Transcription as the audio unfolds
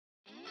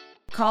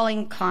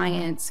calling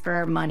clients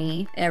for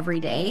money every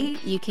day,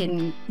 you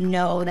can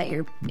know that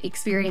you're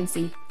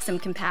experiencing some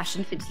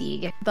compassion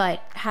fatigue,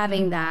 but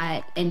having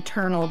that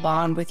internal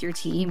bond with your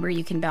team where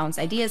you can bounce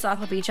ideas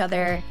off of each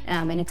other,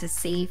 and it's a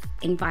safe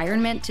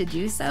environment to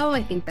do so,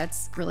 I think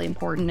that's really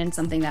important and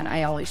something that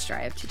I always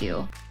strive to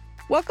do.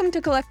 Welcome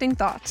to Collecting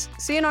Thoughts,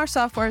 C&R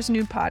Software's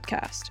new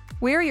podcast.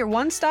 We're your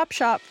one-stop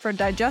shop for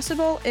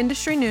digestible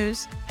industry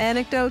news,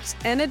 anecdotes,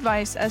 and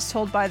advice as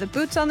told by the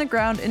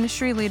boots-on-the-ground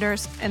industry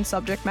leaders and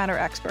subject matter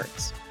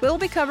experts. We'll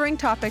be covering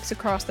topics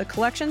across the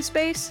collection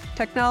space,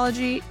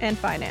 technology, and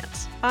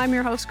finance. I'm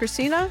your host,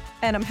 Christina,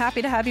 and I'm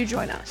happy to have you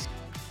join us.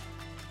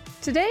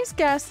 Today's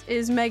guest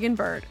is Megan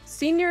Bird,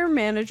 Senior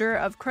Manager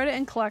of Credit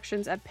and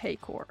Collections at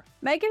Paycor.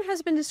 Megan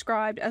has been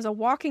described as a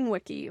walking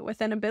wiki with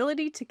an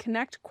ability to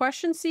connect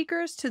question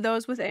seekers to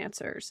those with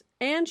answers,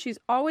 and she's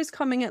always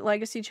coming at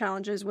legacy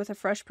challenges with a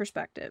fresh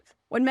perspective.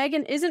 When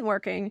Megan isn't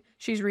working,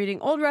 she's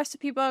reading old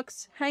recipe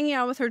books, hanging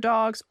out with her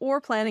dogs,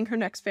 or planning her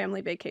next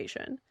family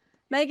vacation.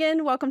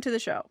 Megan, welcome to the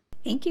show.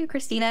 Thank you,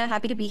 Christina.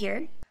 Happy to be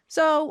here.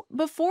 So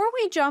before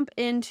we jump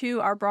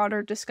into our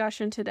broader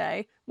discussion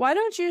today, why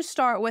don't you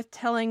start with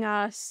telling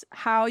us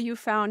how you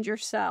found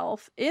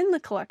yourself in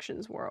the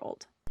collections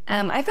world?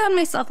 I found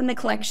myself in the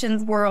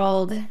collections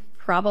world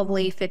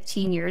probably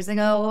 15 years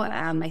ago.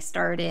 I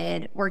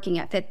started working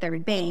at Fifth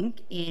Third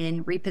Bank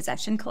in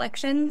repossession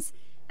collections.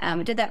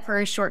 I did that for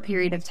a short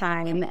period of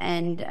time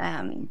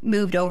and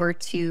moved over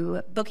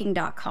to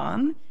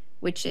Booking.com,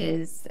 which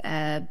is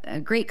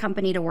a great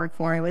company to work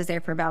for. I was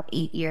there for about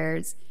 8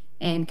 years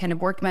and kind of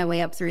worked my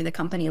way up through the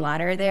company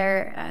ladder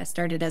there.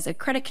 Started as a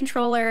credit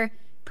controller,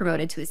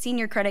 promoted to a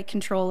senior credit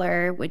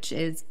controller, which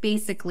is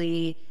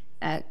basically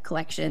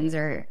collections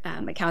or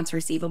accounts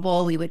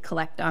receivable. We would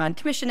collect on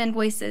commission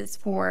invoices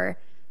for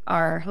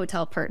our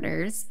hotel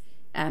partners.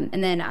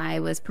 And then I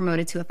was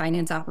promoted to a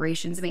finance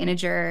operations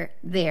manager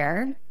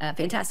there. A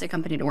fantastic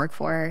company to work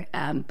for,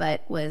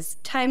 but was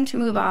time to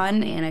move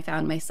on. And I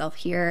found myself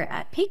here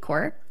at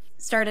Paycor.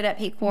 Started at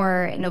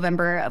Paycor in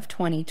November of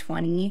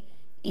 2020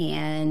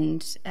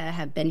 and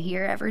have been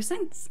here ever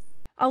since.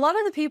 A lot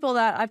of the people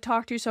that I've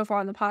talked to so far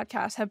on the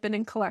podcast have been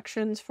in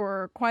collections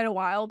for quite a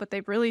while, but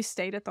they've really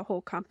stayed at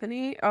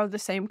the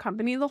same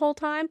company the whole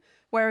time.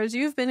 Whereas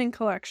you've been in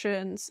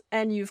collections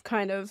and you've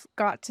kind of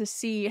got to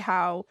see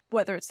how,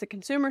 whether it's the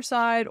consumer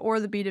side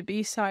or the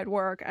B2B side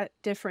work at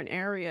different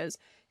areas.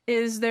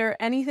 Is there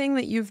anything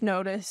that you've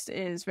noticed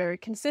is very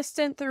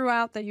consistent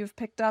throughout that you've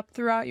picked up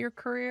throughout your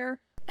career?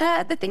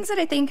 The things that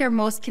I think are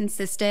most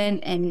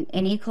consistent in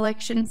any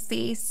collection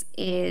space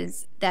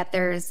is that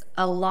there's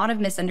a lot of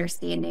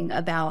misunderstanding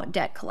about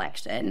debt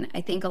collection.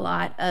 I think a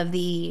lot of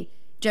the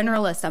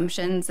general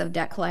assumptions of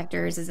debt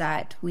collectors is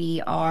that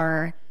we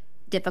are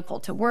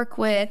difficult to work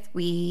with.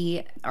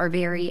 We are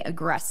very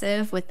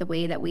aggressive with the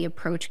way that we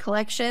approach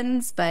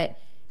collections, but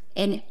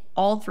in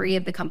all three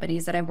of the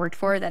companies that I've worked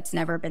for, that's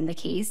never been the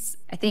case.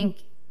 I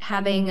think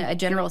having a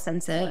general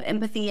sense of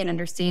empathy and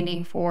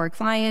understanding for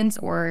clients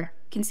or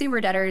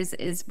consumer debtors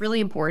is really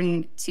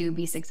important to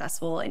be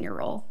successful in your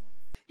role.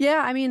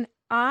 Yeah, I mean,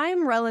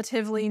 I'm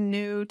relatively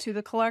new to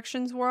the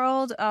collections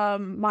world.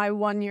 My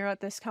 1 year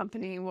at this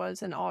company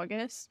was in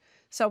August.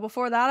 So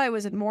before that, I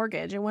was in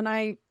mortgage. And when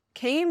I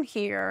came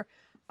here,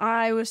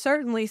 I was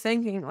certainly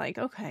thinking like,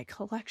 okay,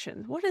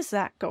 collections, what is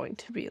that going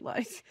to be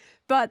like?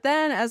 But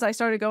then as I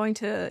started going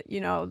to,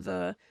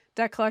 the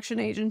debt collection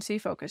agency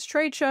focused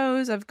trade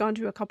shows, I've gone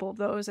to a couple of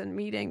those and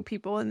meeting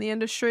people in the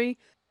industry.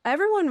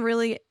 Everyone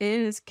really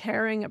is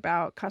caring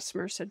about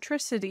customer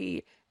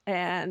centricity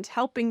and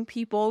helping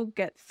people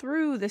get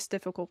through this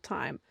difficult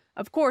time.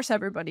 Of course,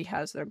 everybody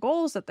has their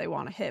goals that they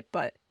want to hit,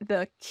 but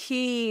the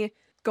key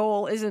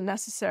goal isn't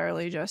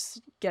necessarily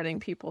just getting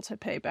people to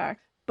pay back,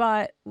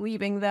 but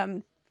leaving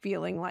them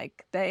feeling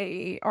like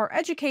they are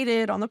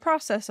educated on the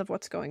process of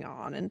what's going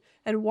on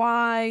and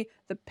why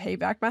the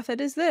payback method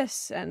is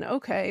this. And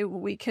okay,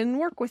 we can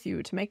work with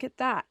you to make it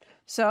that.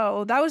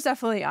 So that was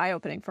definitely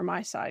eye-opening for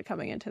my side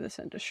coming into this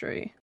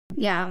industry.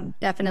 Yeah,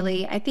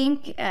 definitely. I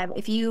think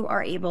if you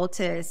are able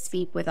to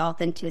speak with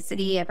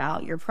authenticity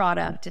about your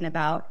product and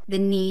about the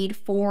need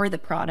for the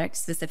product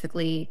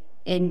specifically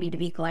in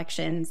B2B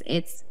collections,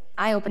 it's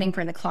eye-opening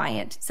for the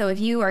client. So if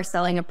you are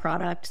selling a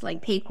product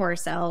like Paycor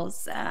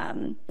sells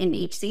in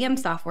HCM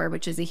software,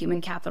 which is a human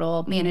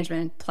capital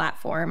management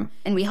platform,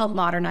 and we help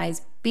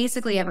modernize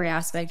basically every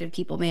aspect of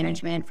people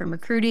management from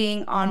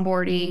recruiting,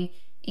 onboarding,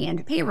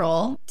 and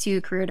payroll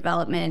to career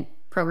development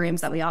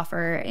programs that we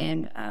offer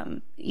and,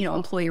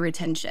 employee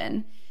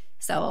retention.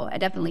 So I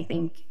definitely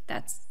think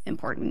that's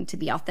important to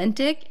be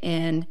authentic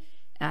and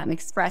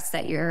express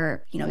that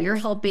you're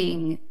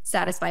helping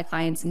satisfy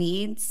clients'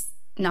 needs,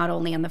 not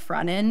only on the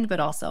front end, but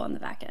also on the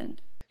back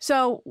end.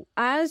 So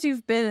as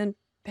you've been in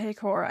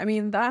Paycor, I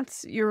mean,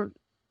 you're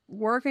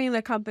working in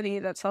a company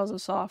that sells a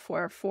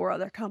software for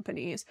other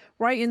companies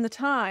right in the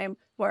time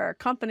where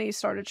companies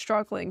started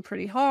struggling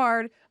pretty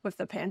hard with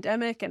the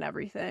pandemic and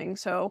everything.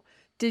 So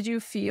Did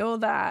you feel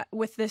that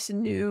with this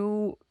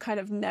new kind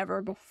of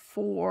never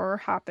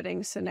before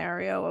happening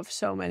scenario of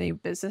so many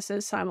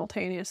businesses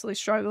simultaneously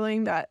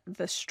struggling, that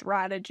the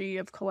strategy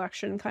of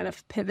collection kind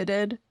of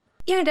pivoted?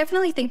 Yeah, I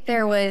definitely think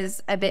there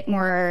was a bit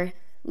more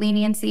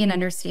leniency and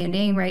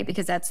understanding, right?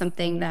 Because that's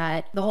something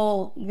that the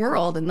whole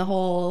world and the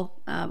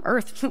whole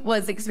earth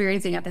was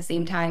experiencing at the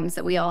same time.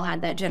 So we all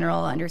had that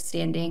general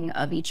understanding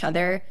of each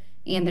other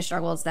and the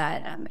struggles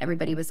that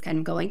everybody was kind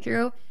of going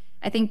through.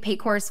 I think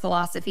Paycor's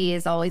philosophy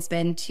has always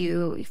been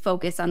to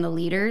focus on the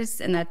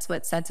leaders, and that's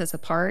what sets us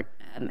apart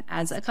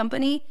as a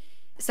company.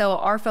 So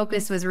our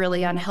focus was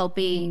really on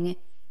helping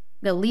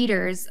the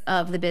leaders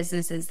of the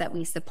businesses that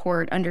we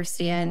support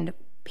understand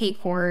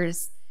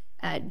Paycor's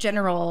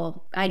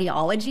general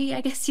ideology,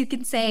 I guess you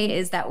could say,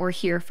 is that we're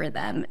here for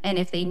them. And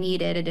if they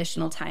needed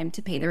additional time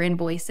to pay their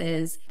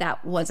invoices,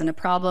 that wasn't a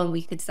problem.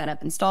 We could set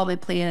up installment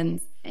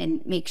plans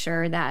and make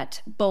sure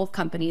that both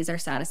companies are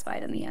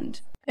satisfied in the end.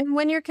 And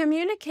when you're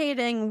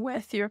communicating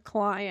with your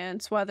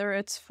clients, whether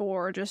it's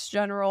for just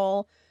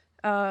general,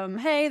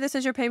 hey, this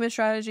is your payment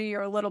strategy,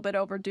 you're a little bit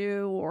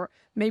overdue, or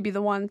maybe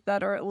the ones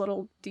that are a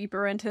little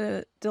deeper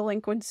into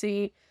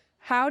delinquency,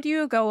 how do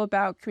you go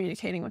about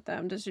communicating with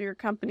them? Does your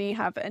company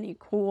have any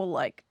cool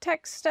like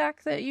tech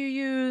stack that you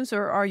use,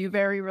 or are you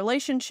very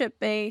relationship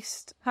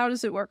based? How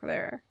does it work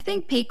there? I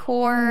think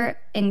Paycor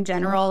in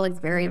general is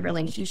very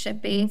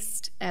relationship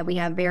based. We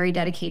have very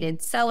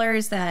dedicated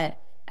sellers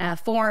that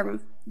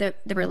form the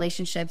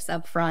relationships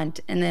up front,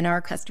 and then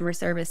our customer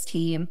service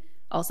team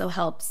also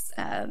helps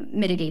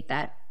mitigate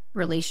that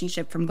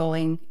relationship from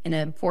going in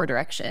a poor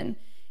direction.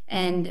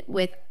 And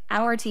with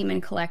our team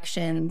in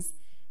collections,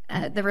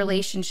 the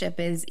relationship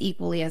is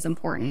equally as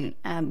important.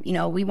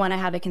 We want to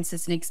have a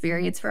consistent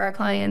experience for our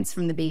clients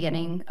from the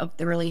beginning of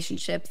the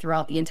relationship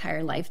throughout the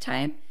entire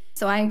lifetime.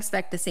 So I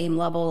expect the same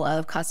level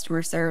of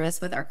customer service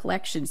with our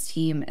collections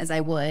team as I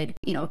would,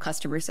 a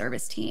customer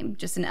service team,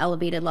 just an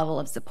elevated level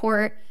of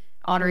support,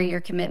 honoring your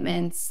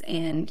commitments,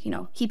 and,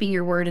 keeping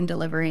your word and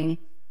delivering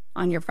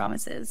on your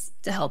promises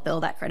to help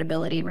build that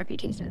credibility and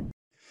reputation.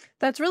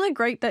 That's really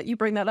great that you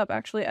bring that up,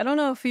 actually. I don't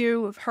know if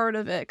you've heard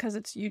of it because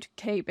it's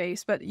UK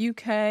based, but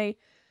UK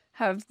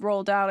have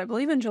rolled out, I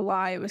believe in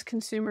July, it was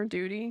consumer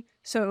duty.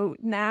 So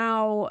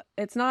now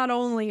it's not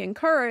only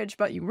encouraged,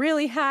 but you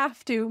really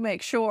have to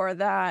make sure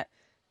that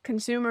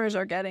consumers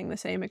are getting the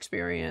same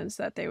experience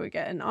that they would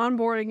get in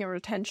onboarding and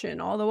retention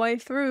all the way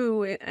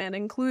through, and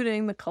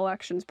including the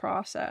collections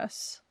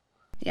process.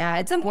 Yeah,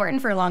 it's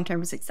important for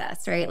long-term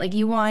success, right? Like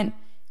you want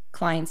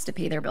clients to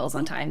pay their bills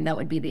on time. That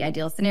would be the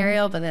ideal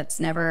scenario, but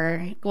that's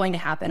never going to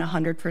happen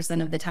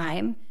 100% of the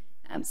time.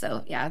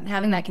 So yeah,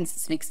 having that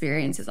consistent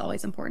experience is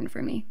always important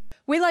for me.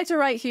 We like to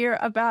write here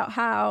about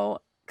how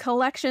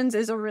collections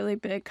is a really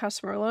big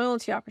customer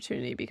loyalty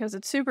opportunity because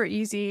it's super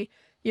easy,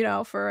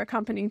 for a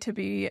company to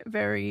be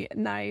very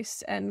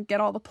nice and get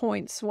all the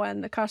points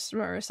when the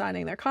customer is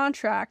signing their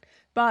contract.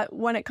 But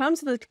when it comes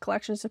to the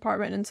collections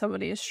department and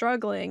somebody is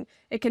struggling,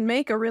 it can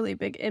make a really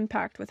big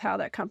impact with how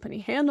that company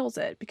handles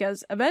it,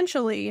 because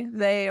eventually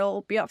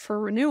they'll be up for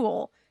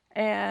renewal,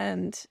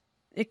 and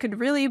it could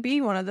really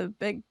be one of the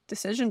big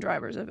decision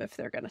drivers of if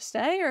they're going to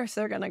stay or if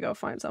they're going to go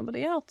find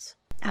somebody else.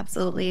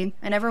 Absolutely.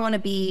 I never want to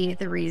be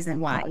the reason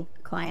why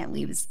a client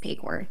leaves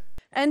Paycor.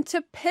 And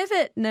to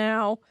pivot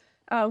now,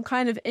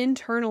 kind of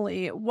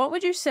internally, what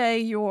would you say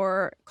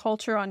your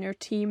culture on your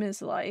team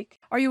is like?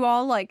 Are you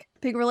all like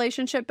big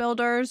relationship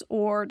builders,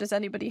 or does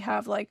anybody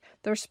have like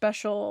their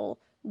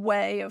special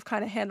way of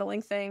kind of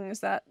handling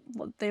things that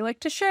they like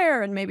to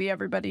share, and maybe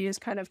everybody is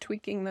kind of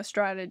tweaking the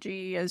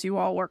strategy as you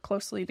all work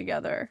closely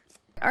together?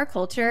 Our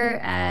culture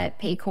at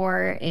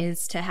Paycor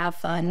is to have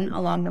fun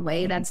along the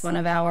way. That's one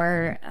of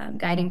our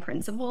guiding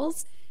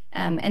principles.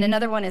 And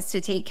another one is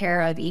to take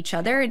care of each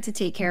other and to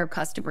take care of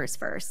customers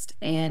first.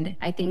 And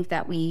I think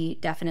that we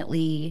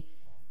definitely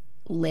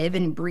live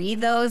and breathe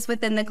those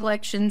within the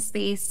collection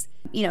space.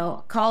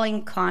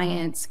 Calling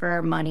clients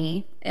for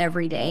money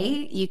every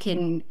day, you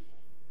can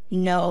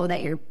know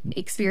that you're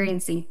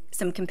experiencing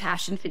some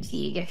compassion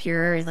fatigue if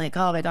you're like,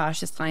 oh my gosh,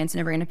 this client's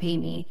never going to pay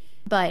me.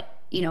 But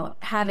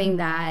having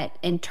that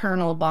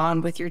internal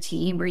bond with your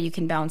team where you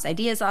can bounce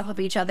ideas off of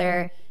each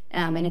other,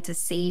 and it's a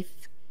safe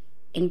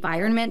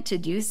environment to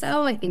do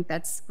so, I think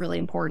that's really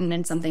important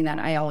and something that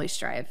I always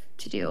strive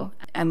to do.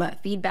 I'm a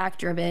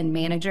feedback-driven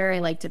manager. I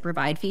like to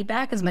provide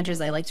feedback as much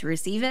as I like to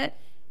receive it.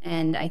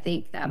 And I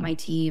think that my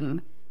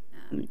team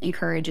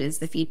encourages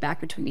the feedback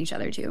between each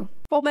other too.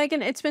 Well,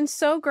 Megan, it's been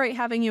so great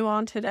having you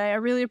on today. I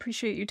really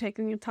appreciate you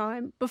taking your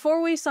time.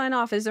 Before we sign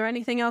off, is there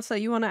anything else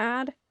that you want to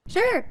add?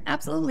 Sure,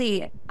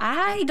 absolutely.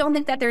 I don't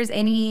think that there's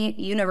any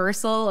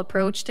universal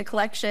approach to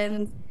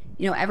collections.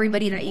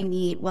 Everybody that you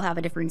meet will have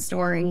a different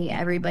story.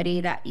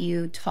 Everybody that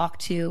you talk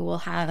to will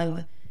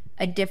have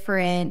a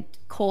different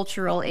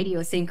cultural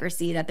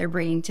idiosyncrasy that they're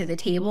bringing to the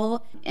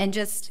table. And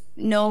just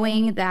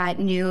knowing that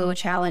new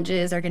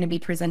challenges are going to be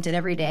presented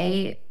every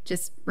day,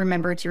 just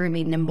remember to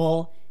remain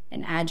nimble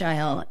and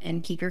agile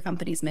and keep your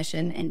company's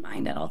mission in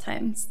mind at all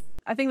times.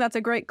 I think that's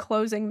a great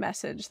closing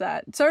message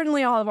that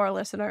certainly all of our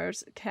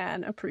listeners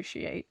can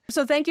appreciate.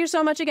 So thank you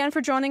so much again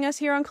for joining us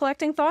here on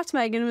Collecting Thoughts,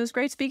 Megan. It was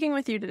great speaking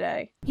with you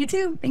today. You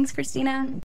too. Thanks, Christina.